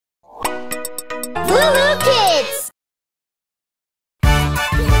LooLoo Kids!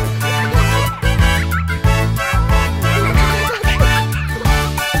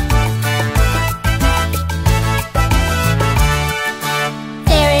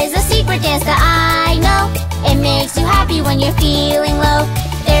 There is a secret dance that I know. It makes you happy when you're feeling low.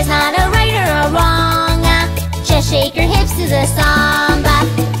 There's not a right or a wrong, just shake your hips to the samba.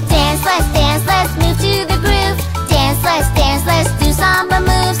 Dance, let's move to the groove. Dance, let's do samba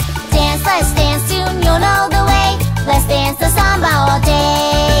moves. Dance, let's dance, soon you'll know the way. Let's dance the samba all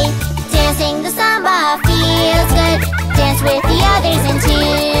day. Dancing the samba feels good. Dance with the others in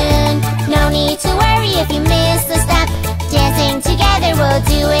tune. No need to worry if you miss a step. Dancing together we'll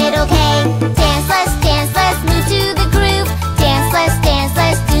do it okay. Dance, let's move to the groove. Dance, let's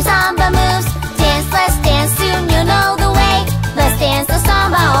do samba moves. Dance, soon you'll know the way. Let's dance the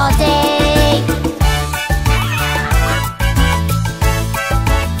samba all day.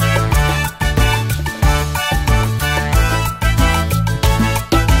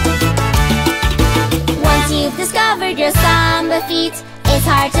 Once you've discovered your samba feet, it's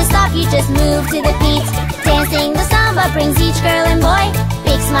hard to stop, you just move to the beat. Dancing the samba brings each girl and boy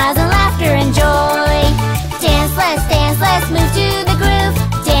big smiles and laughter and joy. Dance, let's move to the groove.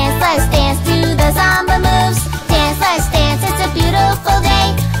 Dance, let's do the samba moves. Dance, it's a beautiful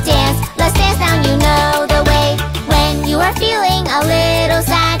day. Dance, let's dance now, you know the way. When you are feeling a little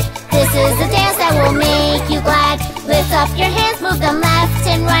sad, this is a dance that will make you glad. Lift up your hands, move them left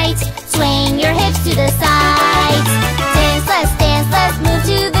and right. Swing your hips to the sides. Dance, let's move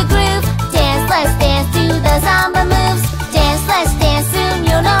to the groove. Dance, do the samba moves. Dance, soon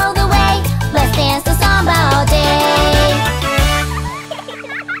you'll know the way. Let's dance the samba all day.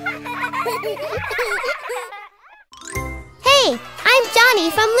 Hey, I'm Johny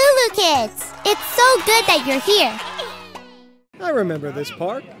from LooLoo Kids. It's so good that you're here. I remember this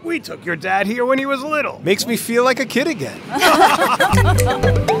park. We took your dad here when he was little. Makes me feel like a kid again.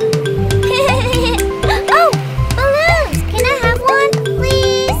 Oh, balloons! Can I have one,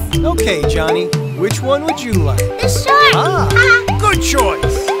 please? Okay, Johnny. Which one would you like? The shark! Ah, good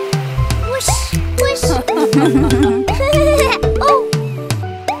choice! Whoosh, whoosh. Oh!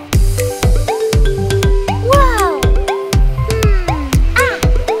 Whoa!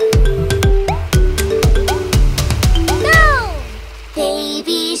 Go!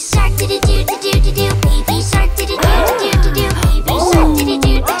 Baby shark, do-do-do.